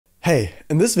Hey,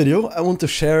 in this video, I want to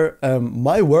share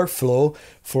my workflow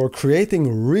for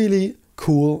creating really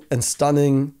cool and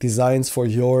stunning designs for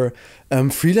your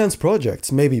freelance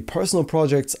projects, maybe personal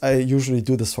projects. I usually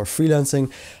do this for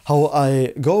freelancing, how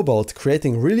I go about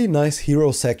creating really nice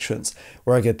hero sections,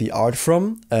 where I get the art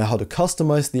from, how to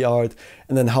customize the art,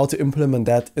 and then how to implement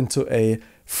that into a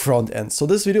front end. So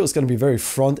this video is going to be very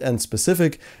front end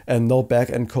specific and no back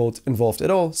end code involved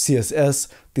at all, CSS,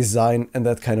 design, and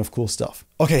that kind of cool stuff.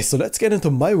 Okay, so let's get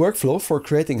into my workflow for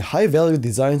creating high value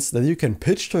designs that you can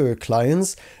pitch to your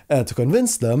clients to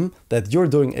convince them that you're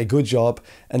doing a good job.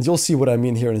 And you'll see what I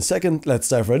mean here in a second. Let's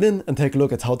dive right in and take a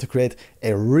look at how to create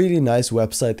a really nice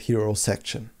website hero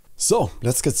section. So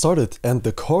let's get started. And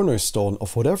the cornerstone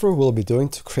of whatever we'll be doing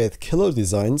to create killer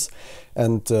designs,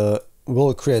 and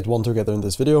we'll create one together in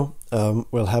this video,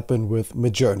 will happen with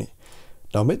Midjourney.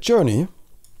 Now Midjourney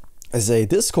is a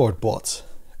Discord bot.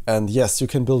 And yes, you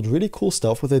can build really cool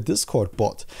stuff with a Discord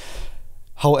bot.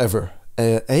 However,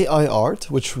 AI art,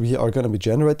 which we are going to be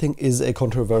generating, is a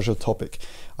controversial topic.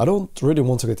 I don't really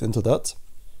want to get into that.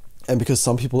 And because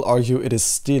some people argue it is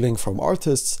stealing from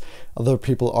artists, other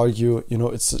people argue,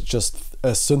 it's just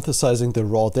synthesizing the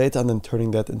raw data and then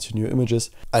turning that into new images.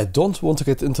 I don't want to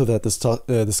get into that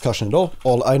discussion at all.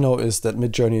 All I know is that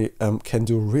Midjourney can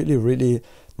do really, really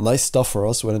nice stuff for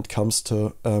us when it comes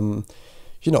to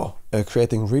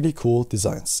creating really cool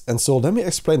designs. And so let me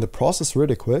explain the process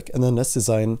really quick, and then let's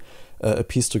design a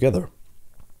piece together.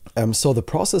 So the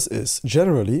process is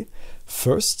generally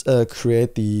first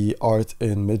create the art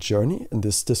in Midjourney in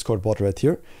this Discord bot right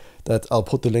here that I'll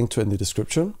put the link to in the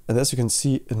description. And as you can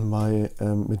see in my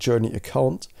Midjourney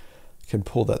account, you can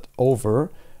pull that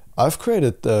over. I've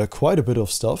created quite a bit of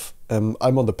stuff. I'm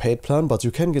on the paid plan, but you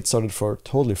can get started for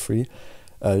totally free.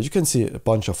 You can see a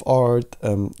bunch of art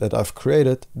that I've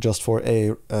created just for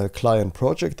a client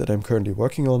project that I'm currently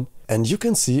working on. And you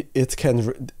can see it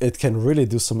can really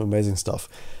do some amazing stuff.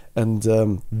 And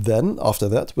then after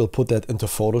that, we'll put that into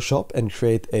Photoshop and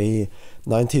create a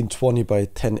 1920 by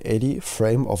 1080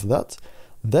 frame of that.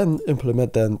 Then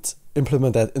implement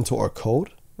that into our code.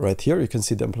 Right here, you can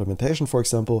see the implementation, for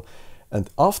example. And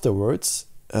afterwards,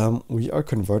 we are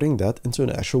converting that into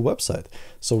an actual website.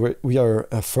 So we are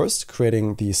first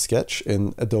creating the sketch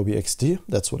in Adobe XD.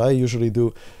 That's what I usually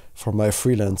do for my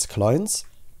freelance clients,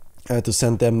 to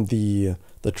send them the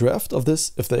draft of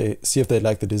this see if they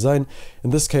like the design. In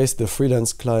this case, the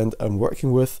freelance client I'm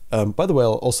working with, by the way,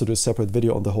 I'll also do a separate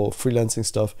video on the whole freelancing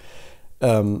stuff.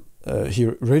 He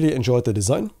really enjoyed the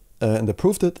design and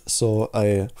approved it, so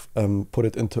I put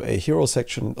it into a hero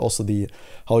section, and also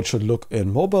how it should look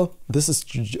in mobile. This is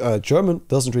German,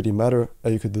 doesn't really matter.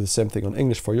 You could do the same thing on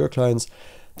English for your clients.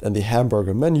 And the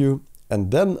hamburger menu,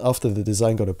 and then after the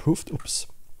design got approved,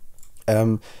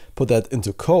 put that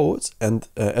into code, and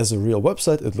as a real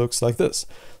website it looks like this.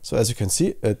 So as you can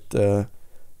see, it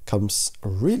comes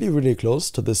really, really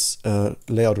close to this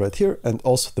layout right here. And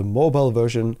also the mobile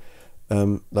version,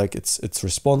 like it's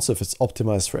responsive, it's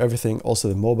optimized for everything. Also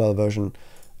the mobile version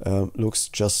looks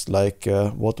just like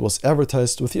what was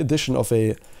advertised, with the addition of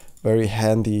a very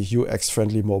handy UX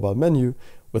friendly mobile menu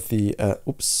with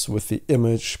the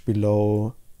image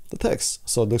below the text.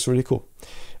 So it looks really cool.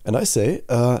 And I say,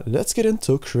 let's get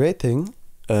into creating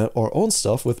our own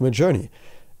stuff with Midjourney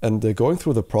and going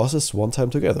through the process one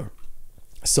time together.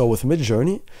 So with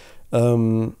Midjourney,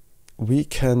 we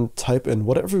can type in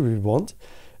whatever we want.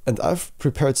 And I've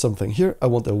prepared something here. I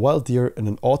want a wild deer in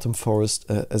an autumn forest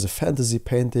as a fantasy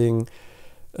painting.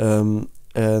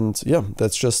 And yeah,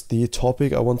 that's just the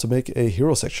topic I want to make a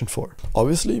hero section for.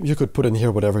 Obviously, you could put in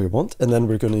here whatever you want. And then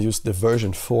we're going to use the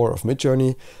version 4 of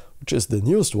Midjourney, which is the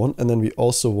newest one. And then we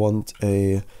also want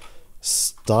a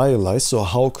stylized. So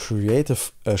how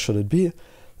creative should it be?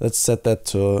 Let's set that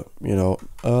to,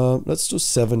 let's do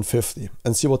 750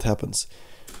 and see what happens.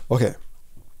 Okay,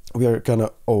 we are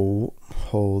gonna,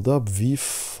 hold up,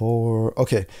 V4.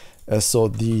 Okay, so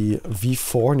the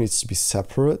V4 needs to be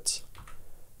separate.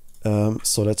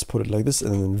 So let's put it like this,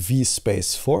 and then V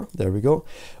space 4. There we go.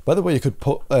 By the way, you could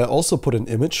also put an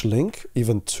image link,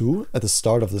 even 2, at the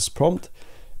start of this prompt.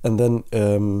 And then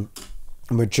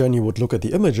Midjourney would look at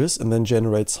the images and then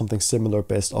generate something similar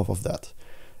based off of that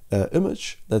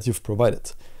image that you've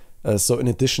provided. So in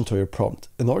addition to your prompt.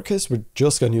 In our case, we're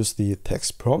just going to use the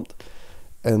text prompt.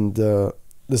 And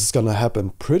this is going to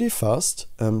happen pretty fast.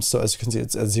 So as you can see,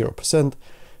 it's at 0%.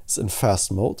 It's in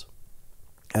fast mode.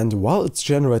 And while it's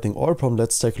generating our prompt,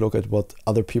 let's take a look at what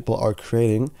other people are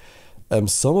creating.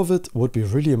 Some of it would be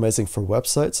really amazing for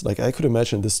websites. Like I could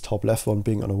imagine this top left one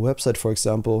being on a website, for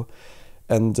example.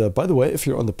 And by the way, if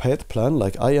you're on the paid plan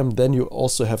like I am, then you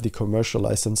also have the commercial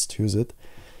license to use it.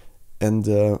 And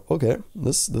okay,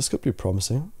 this could be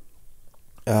promising.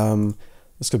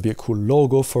 This could be a cool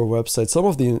logo for a website. Some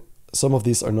of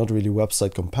these are not really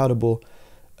website compatible.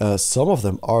 Some of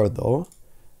them are though,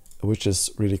 which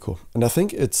is really cool. And I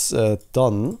think it's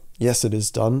done. Yes, it is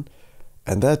done.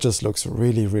 And that just looks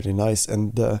really, really nice.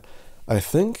 And I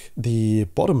think the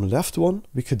bottom left one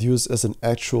we could use as an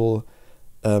actual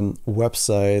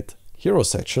website hero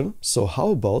section. So how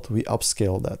about we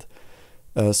upscale that?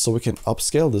 So we can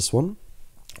upscale this one.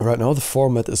 Right now the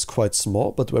format is quite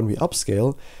small, but when we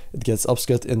upscale, it gets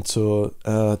upscaled into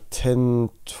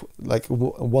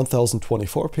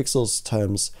 1024 pixels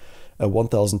times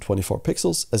 1024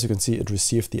 pixels. As you can see, it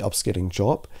received the upscaling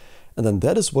job. And then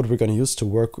that is what we're going to use to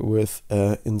work with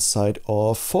inside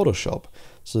of Photoshop.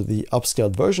 So the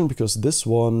upscaled version, because this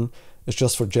one is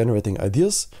just for generating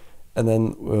ideas. And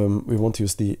then we want to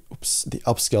use the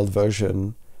upscaled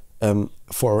version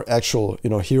for our actual,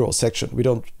 hero section. We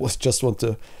don't just want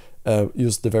to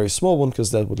use the very small one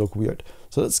because that would look weird.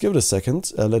 So let's give it a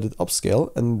second, let it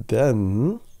upscale, and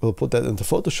then we'll put that into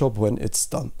Photoshop when it's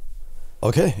done.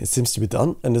 Okay, it seems to be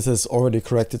done, and it has already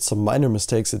corrected some minor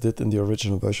mistakes it did in the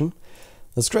original version.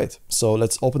 That's great. So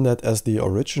let's open that as the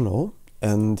original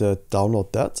and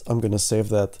download that. I'm gonna save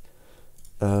that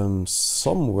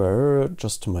somewhere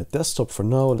just to my desktop for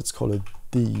now. Let's call it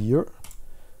Dear.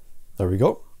 There we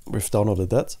go. We've downloaded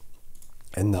that.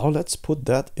 And now let's put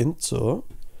that into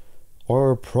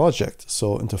our project.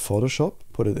 So into Photoshop,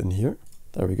 put it in here.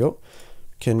 There we go.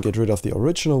 Can get rid of the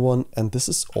original one. And this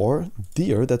is our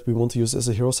Dear that we want to use as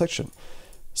a hero section.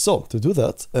 So to do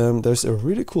that, there's a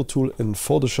really cool tool in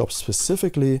Photoshop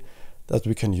specifically that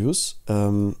we can use.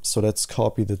 So let's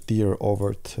copy the Dear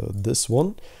over to this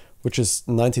one, which is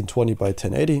 1920 by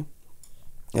 1080.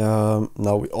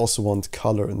 Now we also want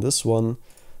color in this one.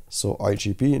 So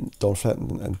RGB, don't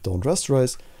flatten and don't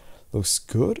rasterize. Looks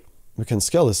good. We can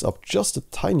scale this up just a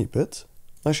tiny bit.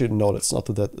 Actually, no, let's not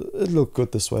do that. It looked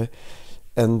good this way.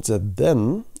 And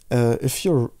then, if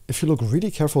you look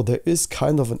really careful, there is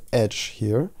kind of an edge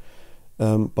here.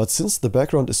 But since the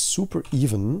background is super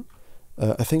even,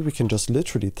 I think we can just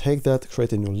literally take that,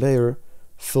 create a new layer,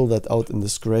 fill that out in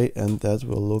this gray, and that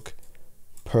will look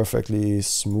perfectly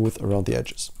smooth around the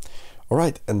edges. All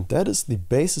right, and that is the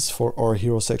basis for our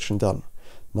hero section done.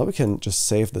 Now we can just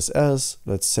save this as,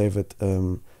 let's save it,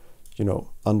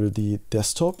 under the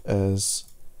desktop as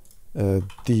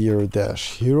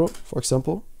Dear-hero, for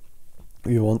example.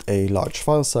 We want a large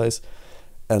file size.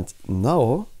 And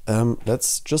now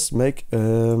let's just make,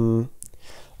 I'm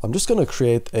just gonna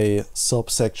create a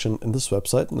subsection in this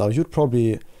website. Now you'd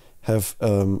probably have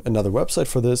another website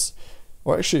for this.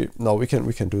 Or actually, no, we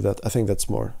can do that. I think that's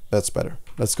better.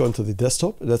 Let's go into the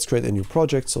desktop. Let's create a new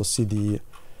project. So cd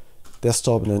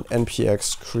desktop and then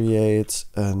npx create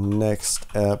a next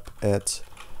app at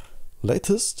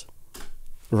latest.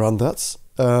 Run that.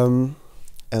 And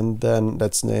then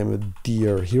let's name it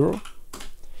Dear Hero.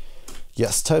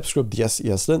 Yes, TypeScript, yes,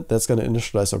 ESLint. That's going to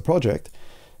initialize our project.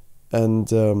 And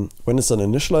when it's done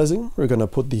initializing, we're going to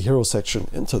put the hero section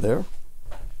into there.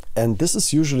 And this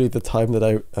is usually the time that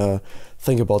I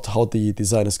think about how the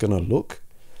design is going to look.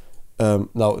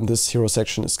 Now in this hero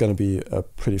section, it's going to be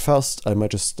pretty fast. I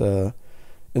might just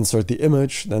insert the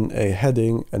image, then a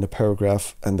heading and a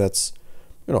paragraph, and that's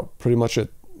pretty much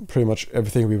it. Pretty much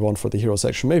everything we want for the hero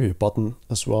section, maybe a button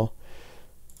as well.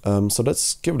 So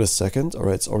let's give it a second. All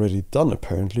right, it's already done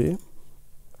apparently.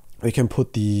 We can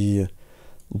put the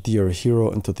Dear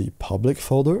Hero into the public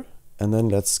folder, and then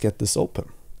let's get this open.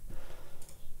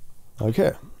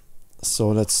 Okay, so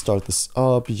let's start this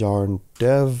up, yarn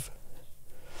dev,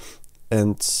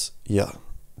 and yeah,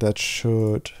 that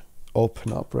should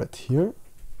open up right here.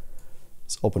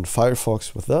 Let's open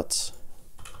Firefox with that.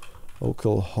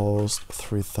 Localhost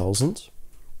 3000.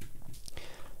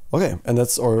 Okay, and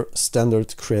that's our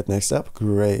standard create next app.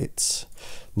 Great.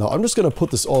 Now I'm just gonna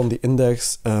put this all in the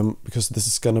index because this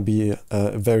is gonna be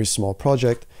a very small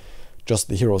project, just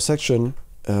the hero section.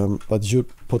 But you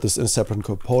put this in a separate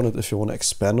component if you want to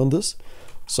expand on this.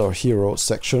 So hero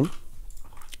section,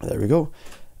 there we go.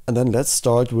 And then let's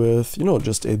start with,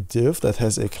 just a div that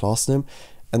has a class name.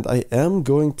 And I am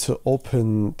going to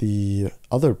open the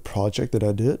other project that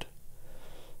I did,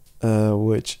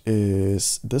 which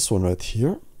is this one right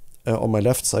here on my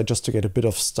left side, just to get a bit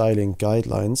of styling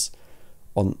guidelines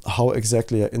on how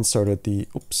exactly I inserted the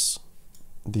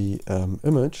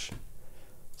image.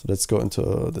 So let's go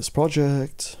into this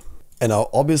project. And now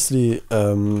obviously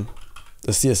the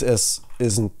CSS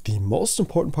isn't the most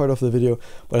important part of the video,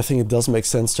 but I think it does make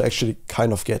sense to actually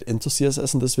kind of get into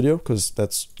CSS in this video, because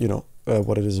that's,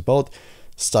 what it is about,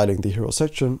 styling the hero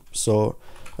section. So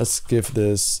Let's give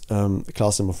this a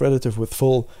class name of relative with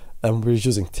full. We're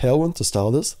using Tailwind to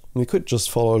style this. We could just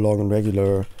follow along in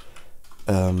regular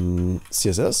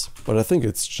CSS, but I think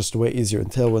it's just way easier in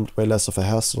Tailwind, way less of a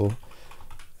hassle.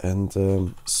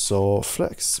 And so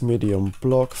flex medium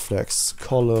block, flex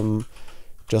column,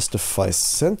 justify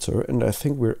center, and I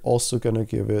think we're also gonna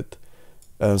give it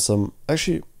some.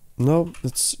 Actually, no,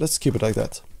 let's keep it like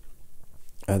that.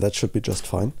 That should be just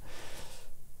fine.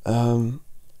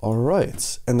 All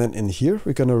right, and then in here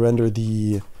we're gonna render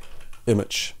the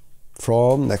image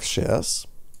from Next.js,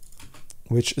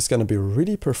 which is gonna be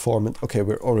really performant. Okay,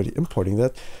 we're already importing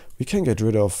that. We can get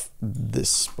rid of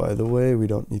this, by the way. We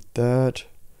don't need that,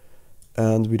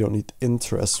 and we don't need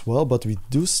inter as well, but we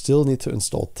do still need to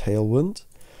install Tailwind.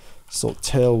 So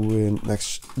Tailwind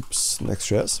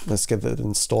Next.js. Let's get that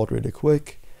installed really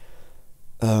quick.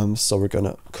 So we're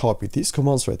gonna copy these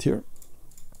commands right here.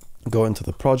 Go into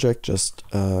the project, just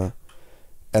end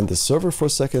the server for a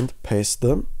second, paste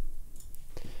them.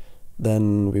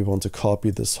 Then we want to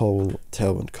copy this whole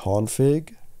Tailwind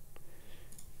config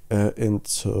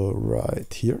into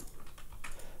right here.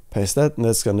 Paste that, and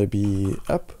that's gonna be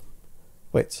app.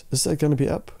 Wait, is that gonna be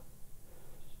app?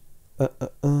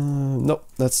 No,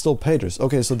 that's still pages.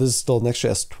 Okay, so this is still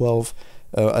Next.js 12.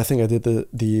 I think I did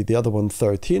the other one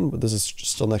 13, but this is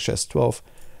still Next.js 12.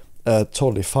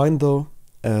 Totally fine though.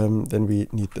 Then we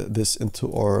need this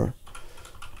into our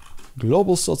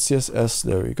globals.css.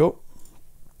 There we go.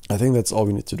 I think that's all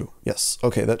we need to do. Yes.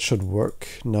 Okay, that should work.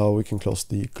 Now we can close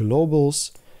the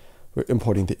globals. We're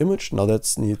importing the image. Now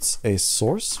that needs a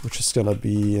source, which is gonna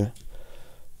be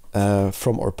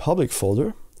from our public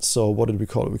folder. So what did we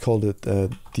call it? We called it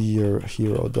dear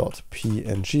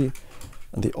hero.png,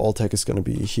 and the alt tag is gonna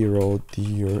be hero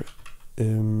dear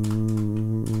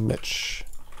image.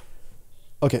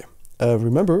 Okay.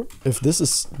 Remember, if this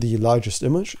is the largest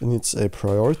image, it needs a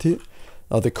priority.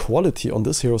 Now the quality on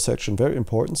this hero section, very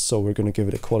important, so we're going to give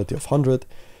it a quality of 100.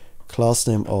 Class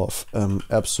name of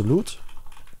absolute.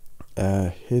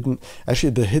 Hidden. Actually,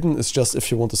 the hidden is just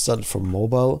if you want to start it from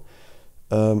mobile.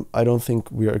 I don't think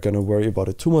we are going to worry about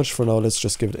it too much for now. Let's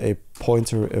just give it a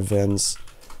pointer events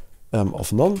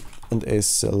of none and a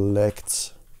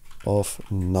select of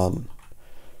none.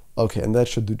 Okay, and that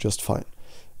should do just fine.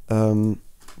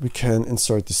 We can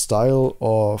insert the style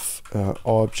of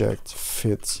object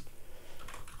fit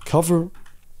cover,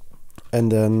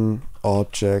 and then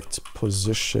object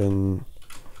position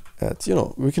at,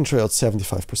 we can try out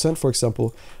 75%, for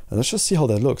example, and let's just see how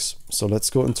that looks. So let's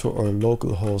go into our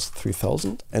localhost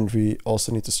 3000, and we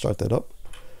also need to start that up.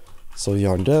 So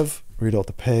yarn dev, read out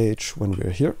the page when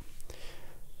we're here,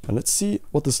 and let's see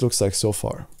what this looks like so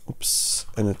far. Oops,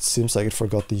 and it seems like it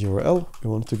forgot the URL we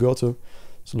wanted to go to.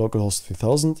 So localhost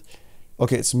 3000.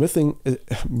 Okay, it's missing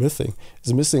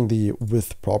the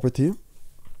width property.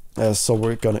 So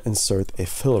we're gonna insert a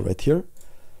fill right here.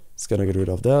 It's gonna get rid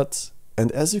of that.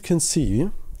 And as you can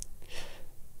see,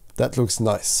 that looks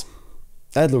nice.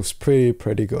 That looks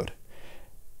pretty good.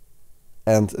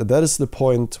 And that is the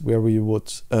point where we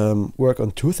would work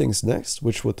on two things next,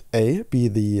 which would be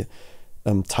the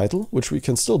title, which we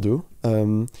can still do.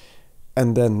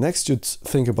 And then next you'd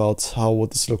think about how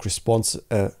would this look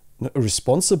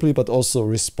responsibly, but also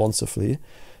responsively.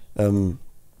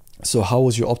 So how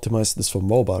would you optimize this for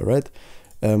mobile, right?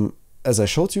 As I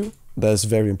showed you, that is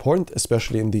very important,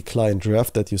 especially in the client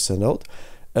draft that you send out.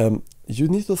 You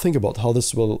need to think about how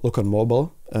this will look on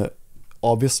mobile.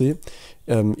 Obviously,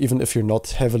 even if you're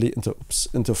not heavily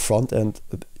into front end,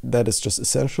 that is just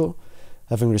essential.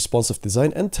 Having responsive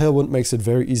design, and Tailwind makes it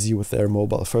very easy with their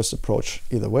mobile first approach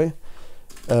either way.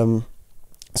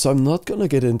 So I'm not gonna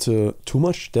get into too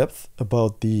much depth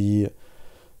about the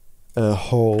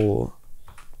whole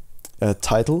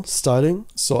title styling.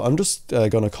 So I'm just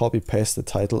gonna copy paste the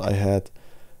title I had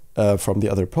from the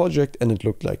other project, and it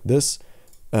looked like this.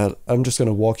 I'm just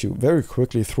gonna walk you very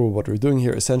quickly through what we're doing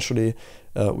here. Essentially,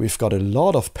 we've got a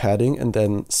lot of padding and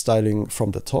then styling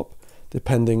from the top,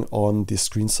 depending on the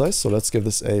screen size. So let's give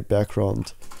this a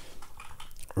background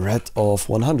red of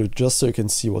 100, just so you can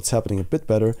see what's happening a bit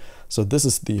better. So this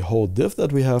is the whole div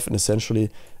that we have, and essentially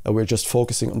we're just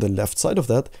focusing on the left side of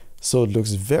that. So it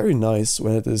looks very nice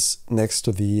when it is next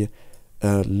to the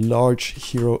large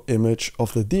hero image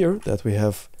of the deer that we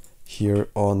have here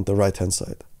on the right hand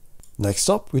side. Next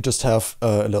up, we just have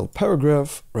a little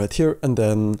paragraph right here, and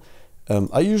then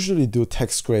I usually do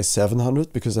text gray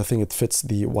 700 because I think it fits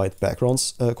the white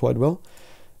backgrounds quite well.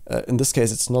 In this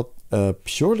case, it's not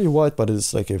purely white, but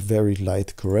it's like a very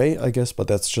light gray, I guess, but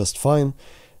that's just fine.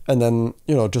 And then,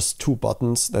 just two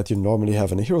buttons that you normally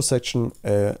have in a hero section,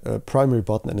 a primary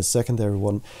button and a secondary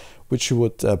one, which you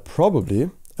would probably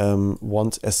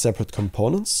want as separate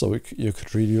components, so you could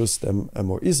reuse them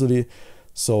more easily.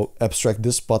 So abstract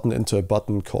this button into a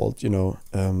button called, you know,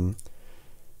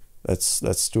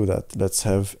 let's do that. Let's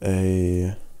have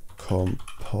a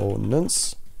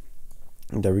components.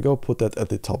 And there we go. Put that at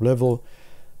the top level.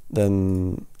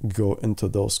 Then go into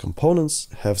those components.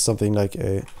 Have something like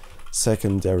a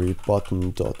secondary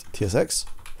button.tsx,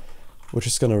 which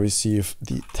is going to receive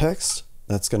the text.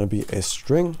 That's going to be a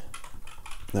string.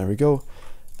 There we go.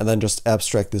 And then just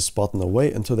abstract this button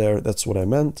away into there. That's what I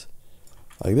meant.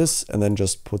 Like this. And then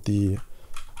just put the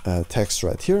text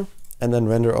right here. And then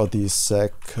render out the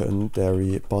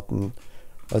secondary button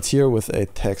right here with a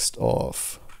text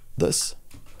of this,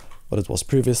 what it was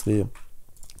previously.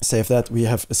 Save that. We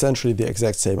have essentially the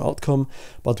exact same outcome,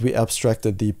 but we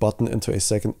abstracted the button into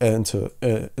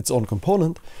its own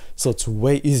component, so it's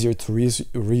way easier to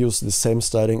reuse the same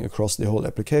styling across the whole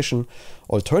application.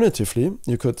 Alternatively,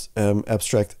 you could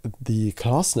abstract the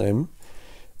class name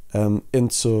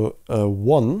into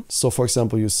one. So for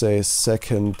example, you say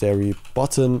secondary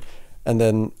button, and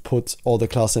then put all the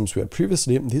class names we had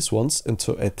previously, these ones,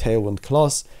 into a Tailwind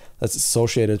class that's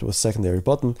associated with secondary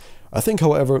button. I think,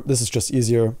 however, this is just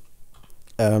easier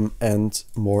and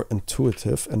more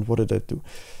intuitive. And what did I do?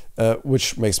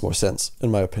 Which makes more sense,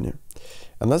 in my opinion.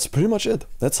 And that's pretty much it.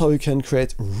 That's how you can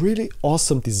create really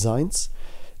awesome designs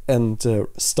and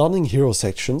stunning hero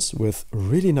sections with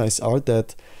really nice art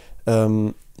that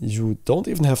you don't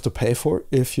even have to pay for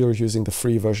if you're using the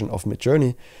free version of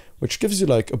Midjourney, which gives you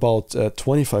like about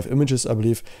 25 images, I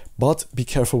believe. But be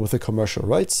careful with the commercial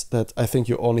rights that I think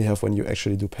you only have when you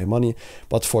actually do pay money.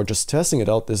 But for just testing it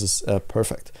out, this is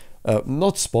perfect.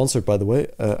 Not sponsored, by the way.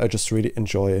 I just really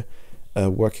enjoy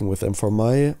working with them for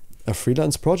my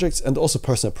freelance projects and also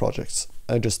personal projects.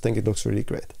 I just think it looks really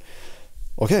great.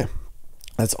 Okay,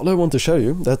 that's all I want to show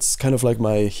you. That's kind of like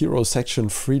my hero section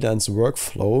freelance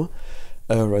workflow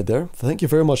right there. Thank you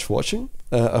very much for watching.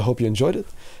 I hope you enjoyed it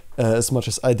as much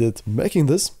as I did making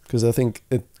this, because I think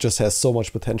it just has so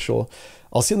much potential.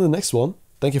 I'll see you in the next one.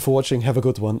 Thank you for watching. Have a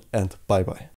good one, and bye bye.